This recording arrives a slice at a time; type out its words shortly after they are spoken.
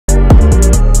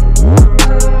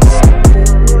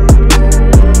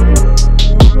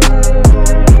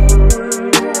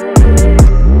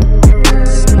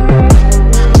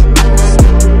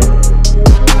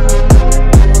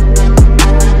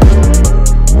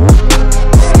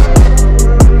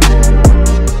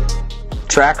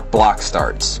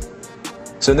starts.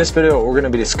 So in this video, what we're going to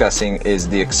be discussing is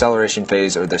the acceleration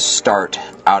phase, or the start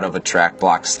out of a track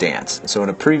block stance. So in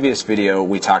a previous video,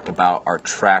 we talked about our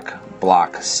track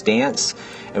block stance,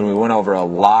 and we went over a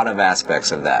lot of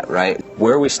aspects of that, right?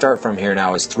 Where we start from here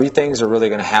now is three things are really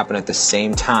going to happen at the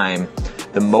same time.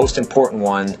 The most important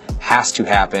one has to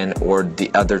happen, or the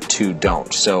other two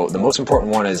don't. So the most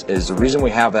important one is the reason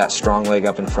we have that strong leg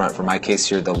up in front, for my case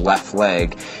here, the left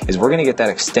leg, is we're going to get that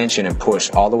extension and push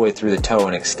all the way through the toe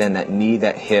and extend that knee,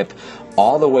 that hip,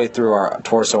 all the way through our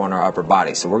torso and our upper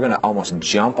body. So we're going to almost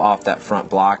jump off that front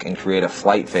block and create a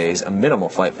flight phase, a minimal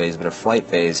flight phase, but a flight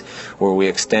phase where we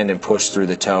extend and push through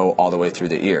the toe all the way through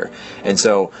the ear. And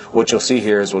so what you'll see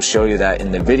here is we'll show you that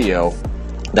in the video.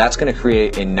 That's going to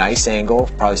create a nice angle,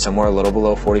 probably somewhere a little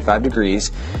below 45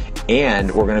 degrees,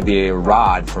 and we're going to be a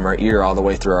rod from our ear all the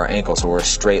way through our ankle, so we're a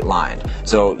straight line.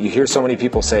 So you hear so many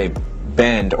people say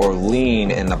bend or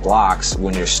lean in the blocks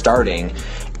when you're starting,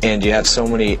 and you have so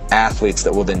many athletes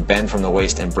that will then bend from the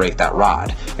waist and break that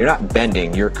rod. You're not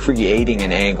bending, you're creating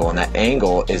an angle, and that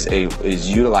angle is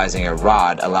utilizing a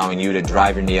rod, allowing you to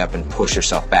drive your knee up and push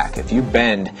yourself back. If you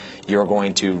bend, you're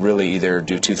going to really either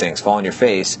do two things: fall on your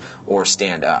face or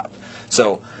stand up.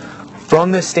 So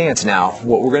from this stance now,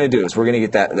 what we're going to do is we're going to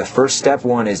get that. The first step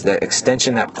one is the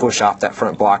extension, that push off that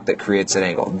front block that creates that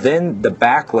angle. Then the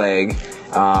back leg,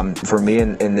 for me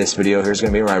in this video, here's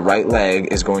going to be my right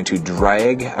leg, is going to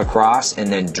drag across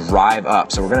and then drive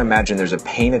up. So we're going to imagine there's a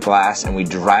pane of glass, and we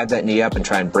drive that knee up and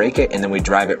try and break it, and then we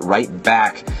drive it right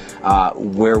back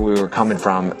where we were coming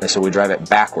from. So we drive it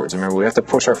backwards. Remember, we have to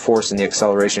push our force in the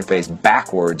acceleration phase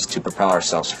backwards to propel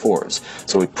ourselves forwards.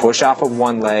 So we push off of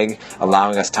one leg,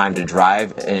 allowing us time to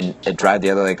drive and drive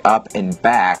the other leg up and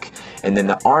back. And then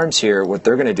the arms here, what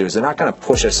they're going to do is they're not going to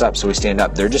push us up so we stand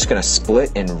up. They're just going to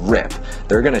split and rip.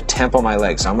 They're going to tempo my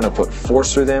legs. So I'm going to put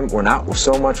force through them. We're not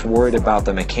so much worried about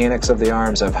the mechanics of the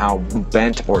arms, of how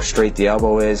bent or straight the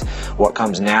elbow is, what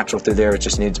comes natural through there. It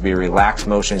just needs to be a relaxed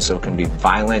motion so it can be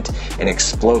violent and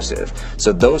explosive.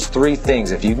 So those three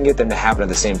things, if you can get them to happen at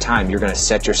the same time, you're going to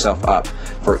set yourself up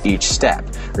for each step.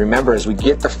 Remember, as we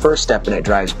get the first step and it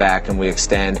drives back and we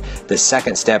extend, the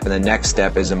second step and the next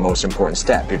step is the most important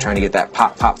step. You're trying to get that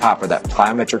pop, pop, pop, or that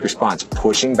plyometric response,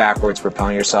 pushing backwards,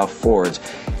 propelling yourself forwards,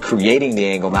 creating the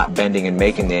angle, not bending and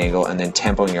making the angle, and then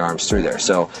tempoing your arms through there.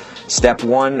 So step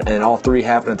one, and all three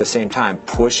happen at the same time: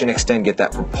 push and extend, get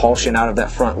that propulsion out of that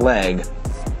front leg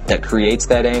that creates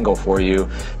that angle for you,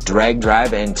 drag,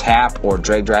 drive, and tap, or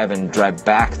drag, drive, and drive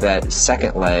back that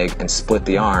second leg and split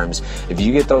the arms. If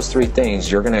you get those three things,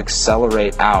 you're going to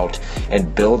accelerate out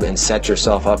and build and set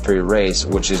yourself up for your race,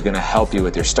 which is going to help you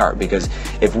with your start. Because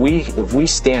if we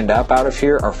stand up out of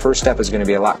here, our first step is going to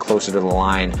be a lot closer to the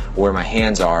line where my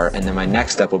hands are, and then my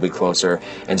next step will be closer,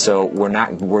 and so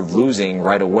we're losing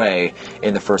right away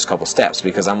in the first couple steps,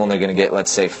 because I'm only going to get,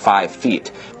 let's say, 5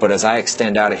 feet. But as I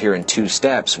extend out of here in 2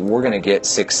 steps, we're going to get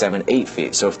 6, 7, 8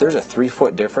 feet. So if there's a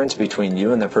 3-foot difference between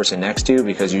you and the person next to you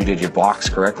because you did your blocks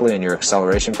correctly and your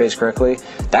acceleration phase correctly,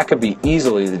 that could be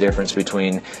easily the difference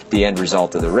between the end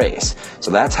result of the race. So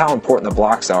that's how important the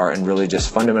blocks are, and really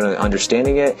just fundamentally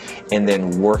understanding it and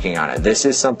then working on it. This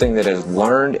is something that is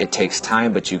learned. It takes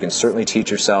time, but you can certainly teach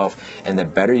yourself, and the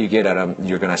better you get at them,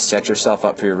 you're going to set yourself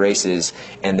up for your races,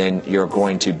 and then you're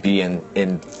going to be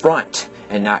in front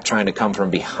and not trying to come from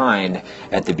behind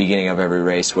at the beginning of every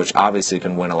race, which obviously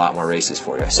can win a lot more races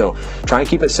for you. So try and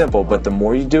keep it simple, but the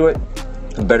more you do it,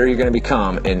 the better you're going to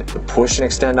become. And push and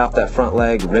extend off that front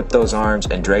leg, rip those arms,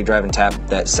 and drag, drive, and tap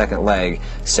that second leg.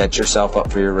 Set yourself up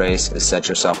for your race, and set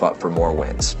yourself up for more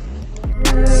wins.